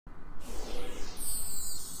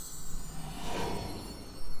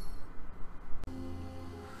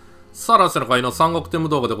さあ、ランセの会の三国天武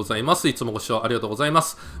動画でございます。いつもご視聴ありがとうございま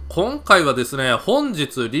す。今回はですね、本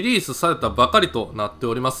日リリースされたばかりとなって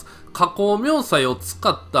おります。夏侯妙才を使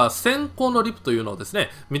った潜行のリプというのをですね、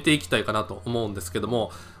見ていきたいかなと思うんですけど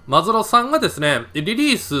も、マズロさんがですね、リ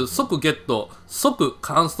リース即ゲット、即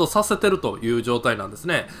カンストさせてるという状態なんです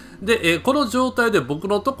ね。で、この状態で僕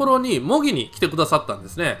のところに模擬に来てくださったんで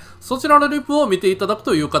すね。そちらのリプを見ていただく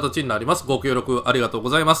という形になります。ご協力ありがとうご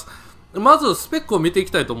ざいます。まずスペックを見てい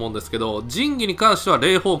きたいと思うんですけど、神器に関しては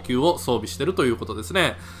霊宝球を装備しているということです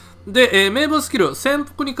ね。で、名分スキル、潜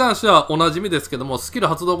伏に関してはおなじみですけども、スキル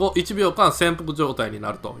発動後1秒間潜伏状態に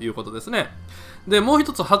なるということですね。で、もう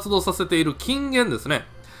一つ発動させている金言ですね。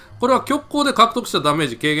これは極光で獲得したダメー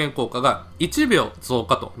ジ軽減効果が1秒増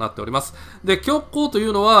加となっております。で、極光とい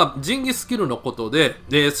うのは神器スキルのことで、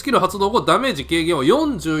スキル発動後ダメージ軽減を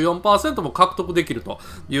 44% も獲得できると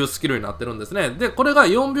いうスキルになってるんですね。で、これが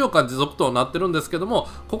4秒間持続となってるんですけども、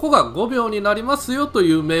ここが5秒になりますよと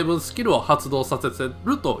いう名分スキルを発動させて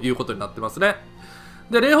るということになってますね。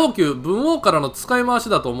で、霊宝球、文王からの使い回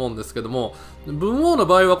しだと思うんですけども、文王の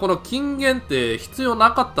場合はこの金言って必要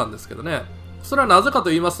なかったんですけどね。それはなぜか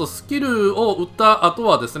と言いますと、スキルを打った後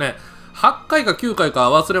はですね、8回か9回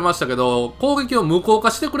か忘れましたけど、攻撃を無効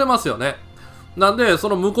化してくれますよね。なんで、そ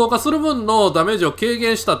の無効化する分のダメージを軽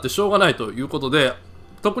減したってしょうがないということで、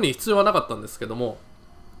特に必要はなかったんですけども、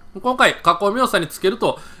今回、夏侯妙才につける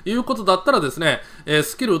ということだったらですね、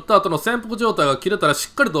スキル打った後の潜伏状態が切れたらし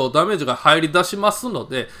っかりとダメージが入り出しますの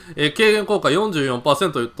で、軽減効果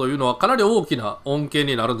 44% というのはかなり大きな恩恵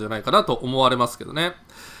になるんじゃないかなと思われますけどね。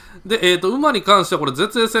で、馬に関してはこれ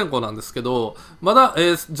絶縁先行なんですけど、まだ、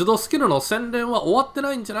受動スキルの洗練は終わって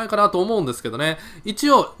ないんじゃないかなと思うんですけどね。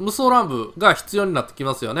一応、無双乱舞が必要になってき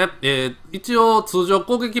ますよね。一応、通常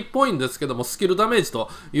攻撃っぽいんですけども、スキルダメージと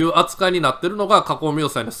いう扱いになってるのが夏侯妙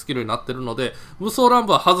才のスキルになってるので、無双乱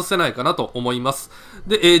舞は外せないかなと思います。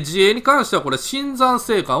で、自衛に関してはこれ、新山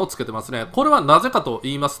聖冠をつけてますね。これはなぜかと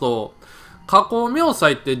言いますと、夏侯妙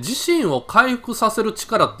才って自身を回復させる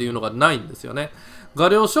力っていうのがないんですよね。画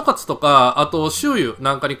量諸葛とか、あと周遊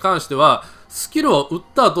なんかに関しては、スキルを打っ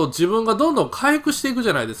た後自分がどんどん回復していくじ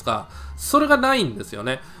ゃないですか。それがないんですよ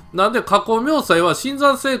ね。なんで夏侯妙才は新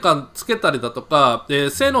山聖冠つけたりだとか、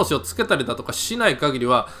性能値をつけたりだとかしない限り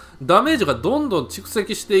は、ダメージがどんどん蓄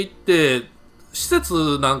積していって、施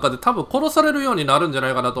設なんかで多分殺されるようになるんじゃな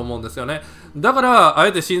いかなと思うんですよね。だから、あ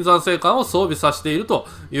えて新山聖冠を装備させていると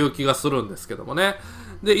いう気がするんですけどもね。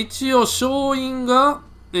で、一応、勝因が、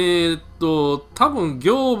多分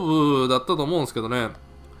行部だったと思うんですけどね。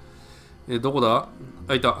どこだ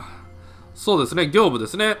あ、いた。そうですね、行部で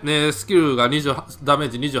すね。スキルがダメー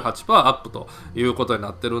ジ 28% アップということに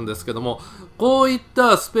なってるんですけども、こういっ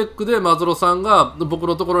たスペックでマズロさんが僕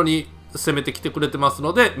のところに攻めてきてくれてます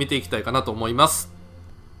ので、見ていきたいかなと思います。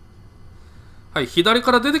はい、左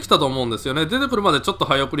から出てきたと思うんですよね。出てくるまでちょっと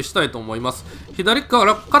早送りしたいと思います。左か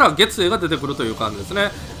ら月影が出てくるという感じですね。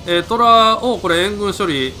虎をこれ援軍処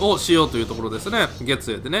理をしようというところですね。月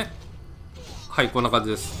影でね。はい、こんな感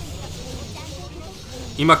じです。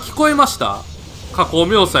今聞こえました？夏侯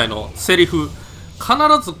妙才のセリフ。必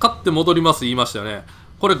ず勝って戻ります言いましたよね。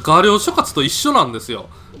これ画量諸葛と一緒なんですよ。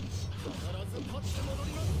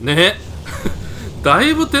ね。だ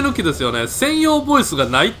いぶ手抜きですよね。専用ボイスが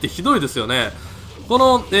ないってひどいですよね。こ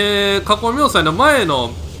の、夏侯妙才の前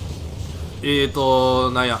の、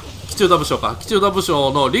なんや、紀中田武将か。紀中田武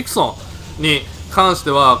将のリクソンに関し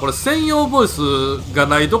ては、これ専用ボイスが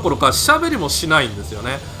ないどころか喋りもしないんですよ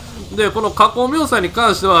ね。で、この夏侯妙才に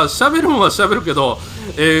関しては、喋るんは喋るけど、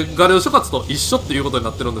画量諸葛と一緒っていうことに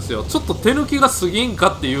なってるんですよ。ちょっと手抜きが過ぎんか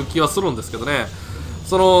っていう気はするんですけどね。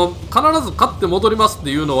必ず勝って戻りますって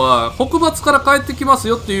いうのは、北伐から帰ってきます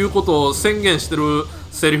よっていうことを宣言してる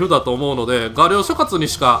セリフだと思うので、画量諸葛に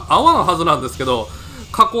しか合わんはずなんですけど、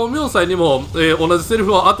夏侯妙才にも、同じセリ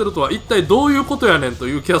フを当てるとは一体どういうことやねんと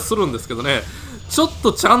いう気がするんですけどね。ちょっ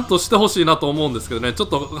とちゃんとしてほしいなと思うんですけどね。ちょっ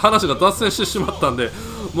と話が脱線してしまったんで、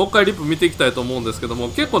もう一回リップ見ていきたいと思うんですけども、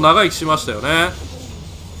結構長生きしましたよね。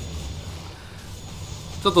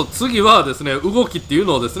ちょっと次はですね、動きっていう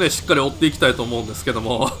のをですね、しっかり追っていきたいと思うんですけど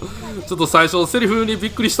も、ちょっと最初セリフにび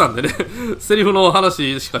っくりしたんでね、セリフの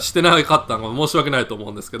話しかしてなかったのが申し訳ないと思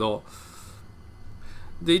うんですけど、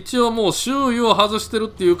で、一応もう周囲を外してるっ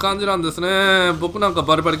ていう感じなんですね。僕なんか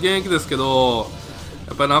バリバリ現役ですけど、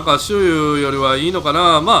やっぱりなんか周囲よりはいいのか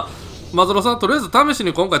な。まあ、マズロさんとりあえず試し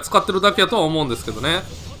に今回使ってるだけやとは思うんですけどね。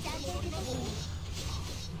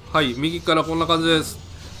はい、右からこんな感じです。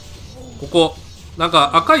ここ。なん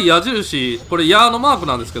か赤い矢印、これ矢のマーク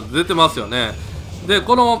なんですけど出てますよね。で、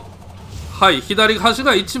この、はい、左端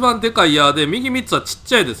が一番でかい矢で、右3つはちっ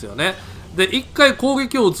ちゃいですよね。で、1回攻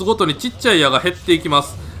撃を打つごとにちっちゃい矢が減っていきま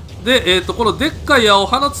す。で、このでっかい矢を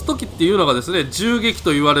放つときっていうのがですね、銃撃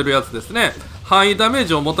と言われるやつですね。範囲ダメー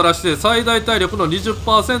ジをもたらして最大体力の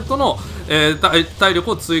 20% の、体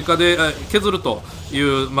力を追加で、削るとい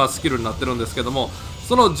う、スキルになってるんですけども、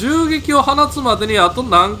その銃撃を放つまでにあと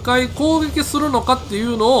何回攻撃するのかってい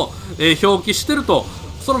うのを、表記してると、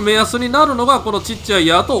その目安になるのがこのちっちゃい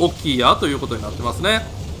矢と大きい矢ということになってますね。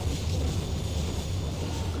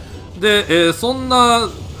で、そんな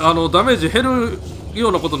ダメージ減るよ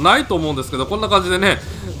うなことないと思うんですけど、こんな感じでね、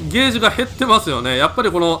ゲージが減ってますよね。やっぱ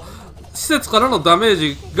りこの施設からのダメー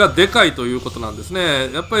ジがでかいということなんです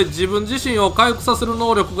ね。やっぱり自分自身を回復させる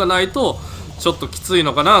能力がないとちょっときつい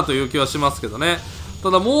のかなという気はしますけどね。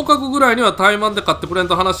ただ猛角ぐらいには怠慢で勝ってくれん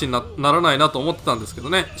と話に ならないなと思ってたんですけど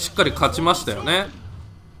ね、しっかり勝ちましたよね。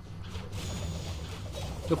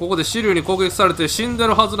でここで支流に攻撃されて死んで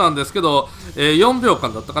るはずなんですけど、4秒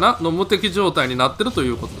間だったかなの無敵状態になってるとい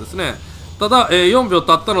うことですね。ただ、4秒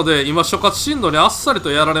経ったので今諸葛振動にあっさりと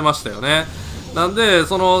やられましたよね。なんで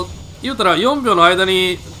言うたら4秒の間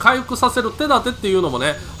に回復させる手立てっていうのも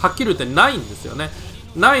ね、はっきり言ってないんですよね。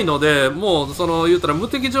ないので、もう言うたら無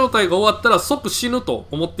敵状態が終わったら即死ぬと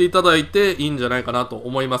思っていただいていいんじゃないかなと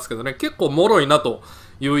思いますけどね。結構脆いなと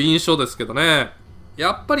いう印象ですけどね。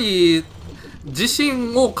やっぱり自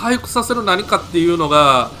身を回復させる何かっていうの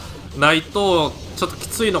がないとちょっとき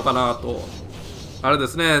ついのかなと。あれで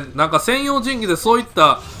すね、なんか専用神器でそういっ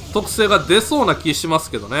た特性が出そうな気しま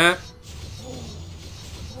すけどね。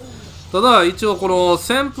ただ一応この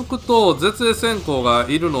潜伏と絶縁閃光が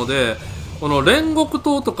いるので、この煉獄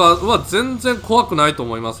刀とかは全然怖くないと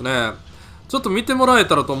思いますね。ちょっと見てもらえ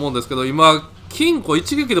たらと思うんですけど、今金庫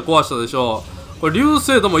一撃で壊したでしょ。これ流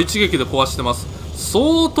星度も一撃で壊してます。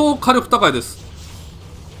相当火力高いです。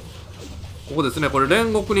ここですね、これ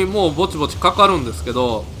煉獄にもうぼちぼちかかるんですけ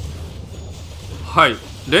ど、はい、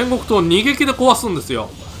煉獄刀2撃で壊すんですよ。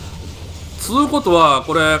つうことは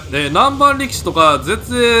これ、南蛮力士とか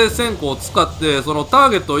絶縁閃光を使ってそのター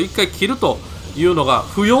ゲットを1回切るというのが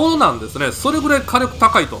不要なんですね。それぐらい火力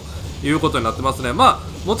高いということになってますね。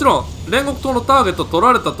もちろん煉獄刀のターゲット取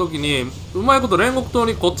られた時にうまいこと煉獄刀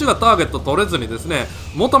にこっちがターゲット取れずにですね、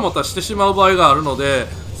もたもたしてしまう場合があるので、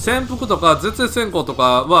潜伏とか絶縁閃光と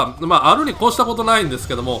かはあるに越したことないんです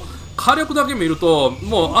けども、火力だけ見ると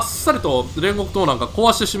もうあっさりと煉獄刀なんか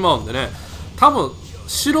壊してしまうんでね、多分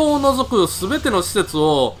城を除く全ての施設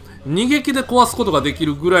を2撃で壊すことができ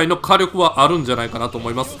るぐらいの火力はあるんじゃないかなと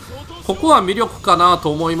思います。ここは魅力かな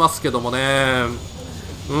と思いますけどもね。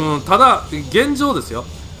ただ現状ですよ。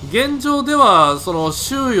現状ではその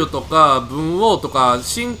周遊とか文王とか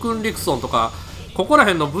新君陸尊とかここら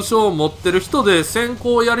辺の武将を持ってる人で先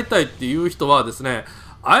行をやりたいっていう人はですね、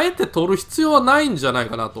あえて取る必要はないんじゃない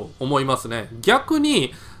かなと思いますね。逆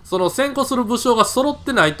にその先行する武将が揃っ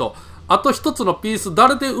てないと、あと一つのピース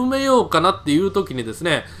誰で埋めようかなっていう時にです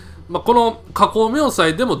ね、この加工明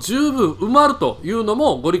細でも十分埋まるというの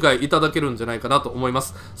もご理解いただけるんじゃないかなと思いま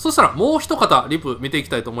す。そしたらもう一方リプ見ていき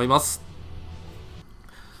たいと思います。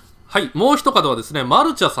はい、もう一方はですね、マ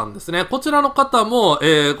ルチャさんですね。こちらの方も、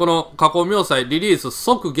この加工明細リリース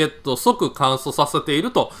即ゲット、即完走させてい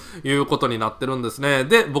るということになってるんですね。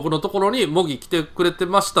で、僕のところに模擬来てくれて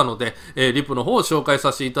ましたので、リプの方を紹介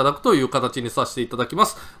させていただくという形にさせていただきま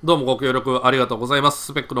す。どうもご協力ありがとうございます。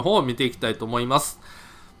スペックの方を見ていきたいと思います。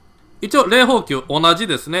一応、霊宝球同じ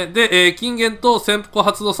ですね。で、金言と潜伏を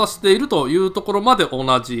発動させているというところまで同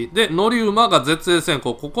じ。で、乗り馬が絶縁閃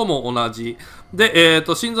光、ここも同じ。で、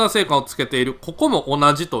新山聖火をつけている、ここも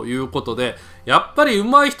同じということで、やっぱり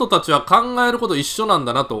上手い人たちは考えること一緒なん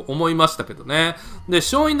だなと思いましたけどね。で、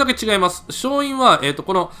勝因だけ違います。勝因は、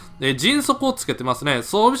この、迅速をつけてますね。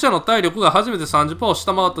装備者の体力が初めて 30% を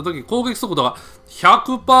下回った時、攻撃速度が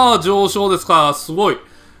 100% 上昇ですか。すごい。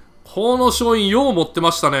この勝因よう持って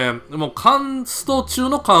ましたね。もうカンスト中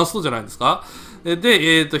のカンストじゃないですか。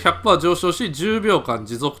で、100% 上昇し10秒間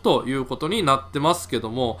持続ということになってますけど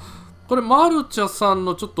も、これマルチャさん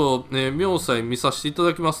のちょっと、明細見させていた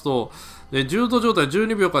だきますと、重度状態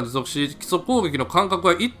12秒間持続し、基礎攻撃の間隔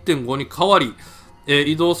が 1.5 に変わり、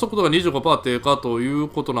移動速度が 25% 低下という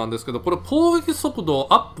ことなんですけど、これ攻撃速度を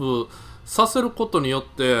アップさせることによっ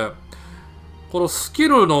て、このスキ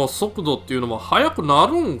ルの速度っていうのも速くな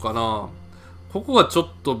るんかな。ここがちょっ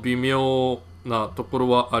と微妙なところ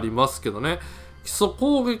はありますけどね。基礎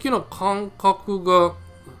攻撃の間隔が、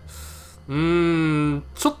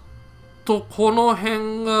ちょっとこの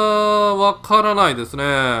辺がわからないです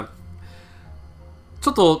ね。ち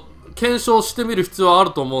ょっと検証してみる必要はあ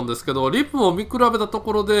ると思うんですけど、リプを見比べたと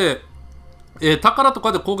ころで、宝と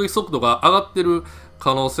かで攻撃速度が上がってる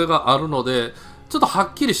可能性があるので、ちょっとは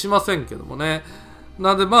っきりしませんけどもね。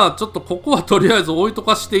なんでまあちょっとここはとりあえず置いと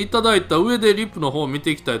かしていただいた上でリップの方を見て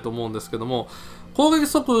いきたいと思うんですけども、攻撃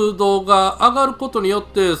速度が上がることによっ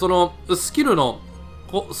てそのスキルの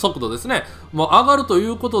速度ですねもう上がるとい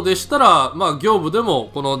うことでしたら、まあ行部でも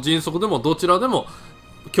この迅速でもどちらでも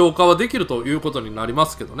強化はできるということになりま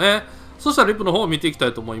すけどね。そしたらリップの方を見ていきた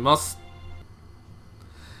いと思います。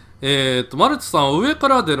マルチさんは上か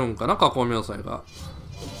ら出るんかな、加工明細が。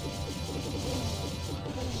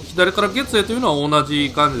左から月へというのは同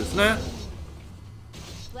じ感じですね。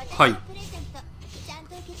はい。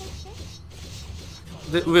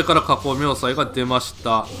で、上から加工明細が出まし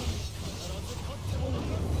た。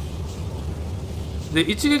で、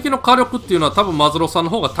一撃の火力っていうのは多分マズロさん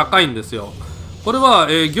の方が高いんですよ。これは、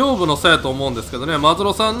行部の差やと思うんですけどね、マズ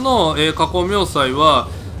ロさんの、加工明細は、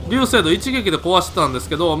流星度一撃で壊してたんです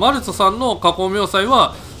けど、マルチさんの加工明細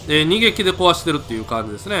は、二撃で壊してるっていう感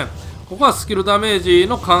じですね。ここはスキルダメージ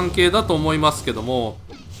の関係だと思いますけども、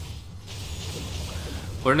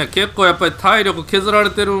これね、結構やっぱり体力削られ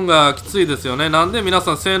てるんがきついですよね。なんで皆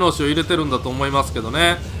さん性能値を入れてるんだと思いますけど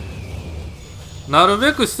ね。なる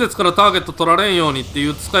べく施設からターゲット取られんようにってい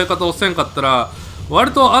う使い方をせんかったら、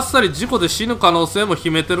割とあっさり事故で死ぬ可能性も秘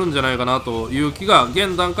めてるんじゃないかなという気が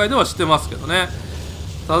現段階ではしてますけどね。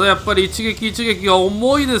ただやっぱり一撃一撃が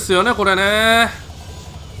重いですよね、これね。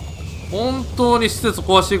本当に施設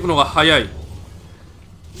壊していくのが早い。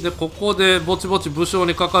で、ここでぼちぼち武将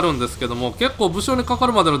にかかるんですけども、結構武将にかか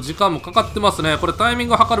るまでの時間もかかってますね。これタイミン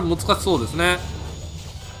グ測る難しそうですね。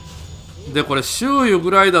で、これ周囲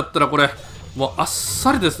ぐらいだったらこれ、もうあっ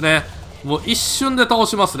さりですね。もう一瞬で倒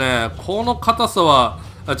しますね。この硬さは、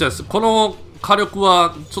この火力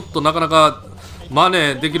はちょっとなかなか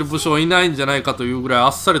真似できる武将いないんじゃないかというぐらいあ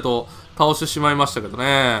っさりと倒してしまいましたけど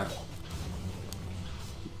ね。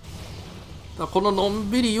このの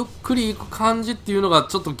んびりゆっくりいく感じっていうのが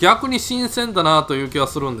ちょっと逆に新鮮だなという気は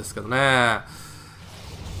するんですけどね。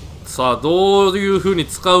さあどういう風に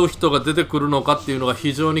使う人が出てくるのかっていうのが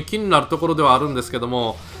非常に気になるところではあるんですけど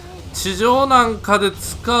も、地上なんかで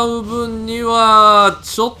使う分には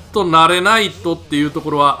ちょっと慣れないとっていうと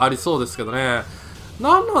ころはありそうですけどね。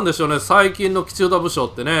何なんでしょうね、最近の吉浦武将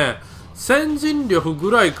ってね、先陣力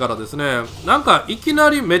ぐらいからですね、なんかいきな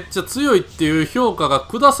りめっちゃ強いっていう評価が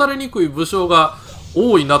下されにくい武将が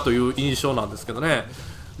多いなという印象なんですけどね。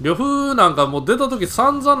呂布なんかもう出た時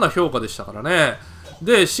散々な評価でしたからね。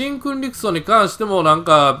で、新君陸曹に関してもなん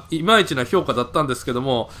かいまいちな評価だったんですけど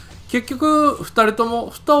も、結局2人とも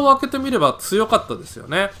蓋を開けてみれば強かったですよ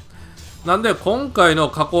ね。なんで今回の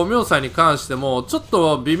加工明細に関してもちょっ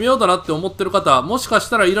と微妙だなって思ってる方もしか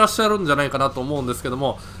したらいらっしゃるんじゃないかなと思うんですけど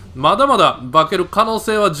も、まだまだ化ける可能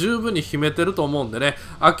性は十分に秘めてると思うんでね、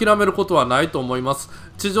諦めることはないと思います。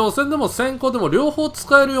地上戦でも先行でも両方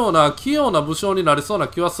使えるような器用な武将になりそうな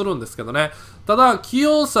気はするんですけどね。ただ器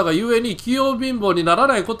用さがゆえに器用貧乏になら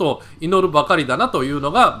ないことを祈るばかりだなという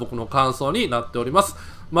のが僕の感想になっております。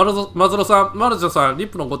マズロさん、マルジョさん、リッ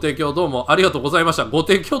プのご提供どうもありがとうございました。ご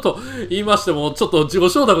提供と言いましても、ちょっと自己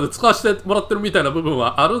承諾で使わせてもらってるみたいな部分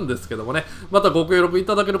はあるんですけどもね、またご協力い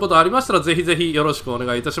ただけることありましたら、ぜひぜひよろしくお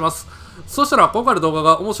願いいたします。そしたら、今回の動画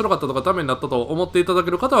が面白かったとかためになったと思っていただ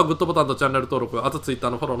ける方は、グッドボタンとチャンネル登録、あと Twitter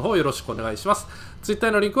のフォローの方よろしくお願いします。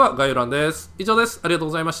Twitter のリンクは概要欄です。以上です。ありがとう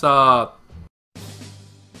ございました。